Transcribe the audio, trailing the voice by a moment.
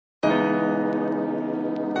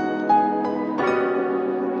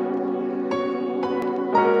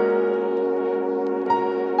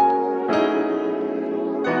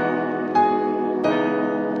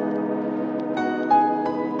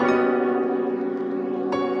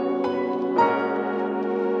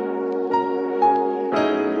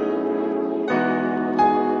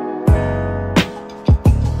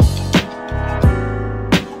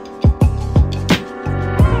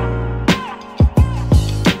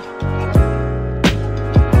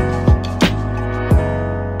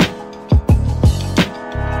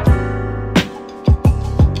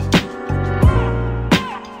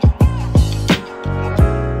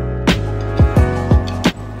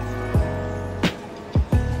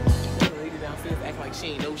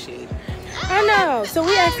she ain't no shit. I know. So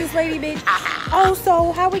we asked this lady, bitch, oh,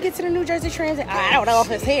 so how we get to the New Jersey Transit? I don't know if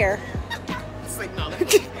it's here. It's like, no.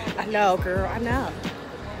 I know, girl. I know.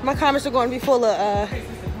 My comments are going to be full of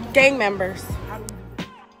gang members.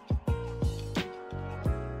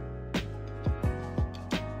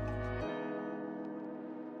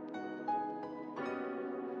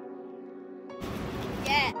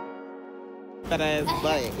 Yeah. That ass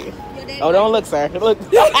butt. Oh, don't look, sir. Look.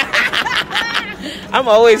 I'm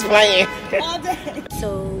always playing. All day.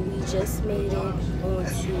 So we just made it onto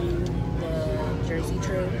the Jersey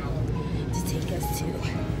Trail to take us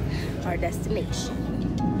to our destination.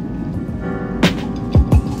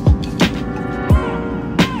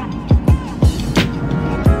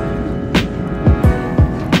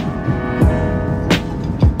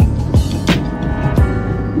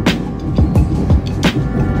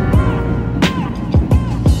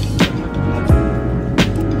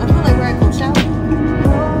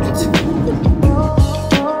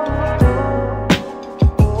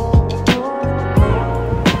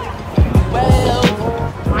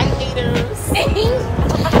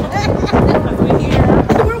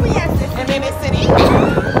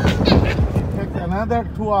 Another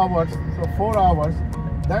 2 hours, so 4 hours.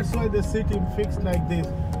 That's why the city fixed like this.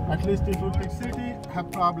 At least if you take city,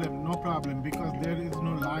 have problem, no problem, because there is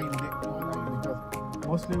no line there. Because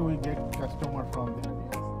mostly we get customer from there.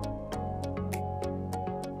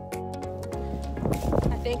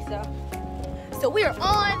 I think so. So we are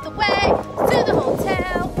on the way to the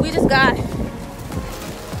hotel. We just got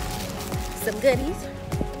some goodies.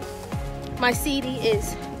 My CD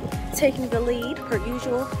is taking the lead per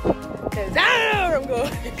usual. Cause I'm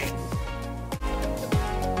going.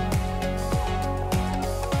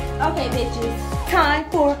 Okay, bitches, time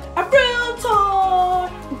for a room tour.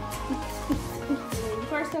 When you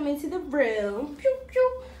first come into the room, pew,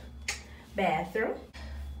 pew, bathroom,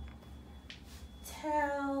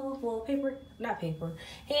 towel, well, paper, not paper,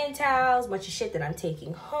 hand towels, bunch of shit that I'm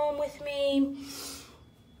taking home with me.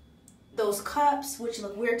 Those cups, which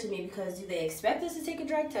look weird to me because do they expect us to take a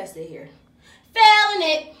drug test in here? Failing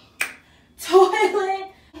it. Toilet,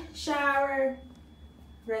 shower,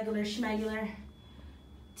 regular schmegular,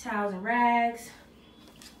 towels and rags.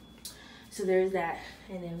 So there's that.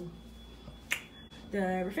 And then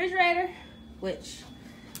the refrigerator, which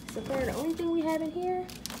so far the only thing we have in here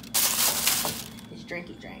is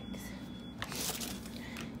drinky drinks.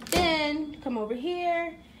 Then come over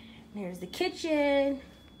here, and here's the kitchen,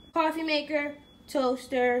 coffee maker,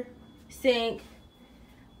 toaster, sink,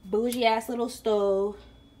 bougie ass little stove.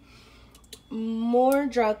 More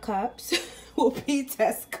drug cups, will be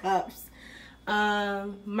test cups,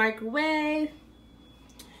 microwave,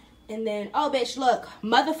 and then, oh bitch, look,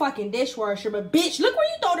 motherfucking dishwasher, but bitch, look where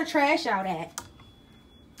you throw the trash out at.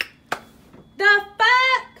 The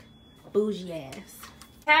fuck? Bougie ass.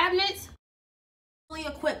 Cabinets, fully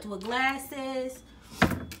equipped with glasses,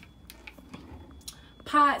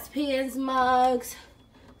 pots, pans, mugs,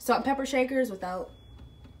 salt and pepper shakers without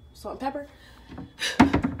salt and pepper.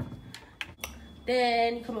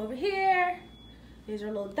 Then you come over here. There's our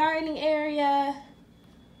little dining area.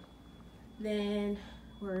 Then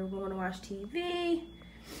we're going to watch TV.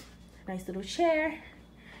 Nice little chair.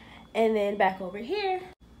 And then back over here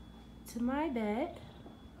to my bed.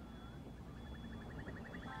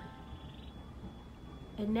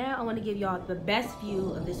 And now I want to give y'all the best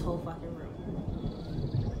view of this whole fucking room.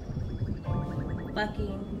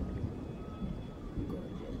 Fucking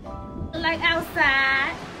gorgeous. Like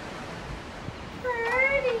outside.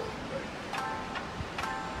 Pretty.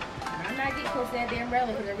 I'm not getting close to that damn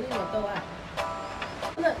railing because I really want to throw out.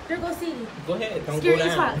 Look, there goes CD. Go ahead, don't go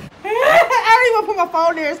down. I don't even put my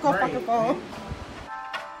phone there. It's gonna fucking fall.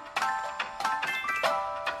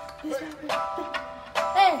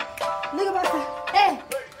 Hey, look at my side. Hey,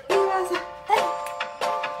 look at my side.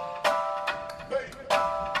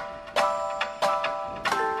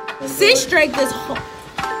 Hey. Sis drank this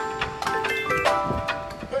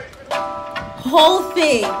whole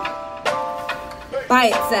thing by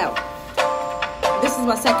itself. This is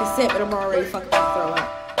my second sip and I'm already fucking gonna throw up.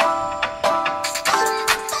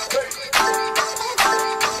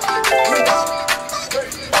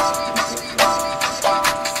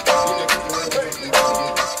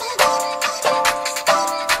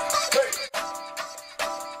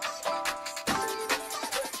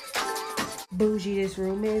 Bougie this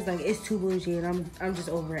room is, like, it's too bougie and I'm just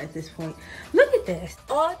over it at this point. Look at this.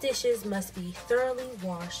 All dishes must be thoroughly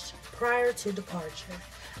washed prior to departure.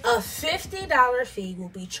 A $50 fee will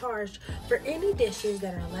be charged for any dishes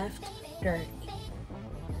that are left dirty.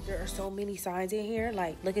 There are so many signs in here.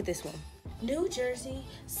 Like, look at this one. New Jersey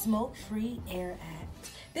Smoke-Free Air Act.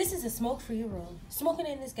 This is a smoke-free room. Smoking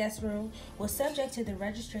in this guest room will subject to the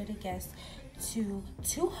registered guest to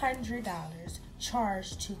 $200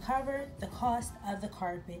 charged to cover the cost of the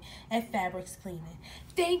carpet and fabrics cleaning.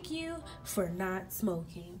 Thank you for not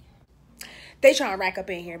smoking. They trying to rack up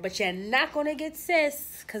in here, but you're not going to get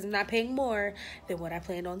sis because I'm not paying more than what I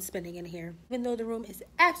planned on spending in here. Even though the room is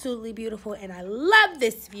absolutely beautiful and I love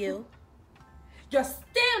this view, you're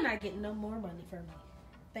still not getting no more money from me.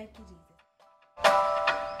 Thank you, Jesus.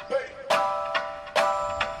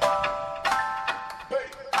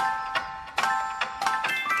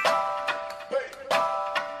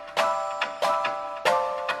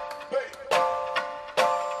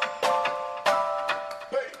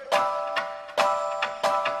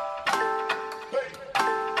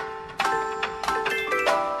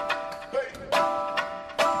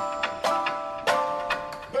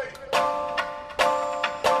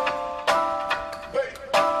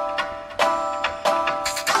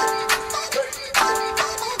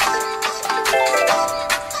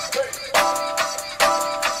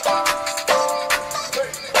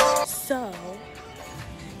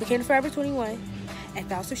 We came to Forever 21 and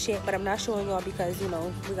found some shit, but I'm not showing y'all because, you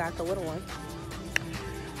know, we got the little one.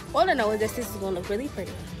 All I know is that this is going to look really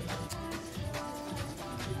pretty.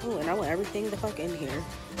 Oh, and I want everything the fuck in here.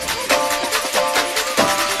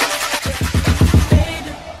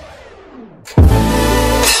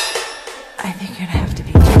 I think you're gonna have to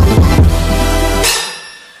be.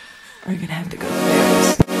 We're gonna have to go.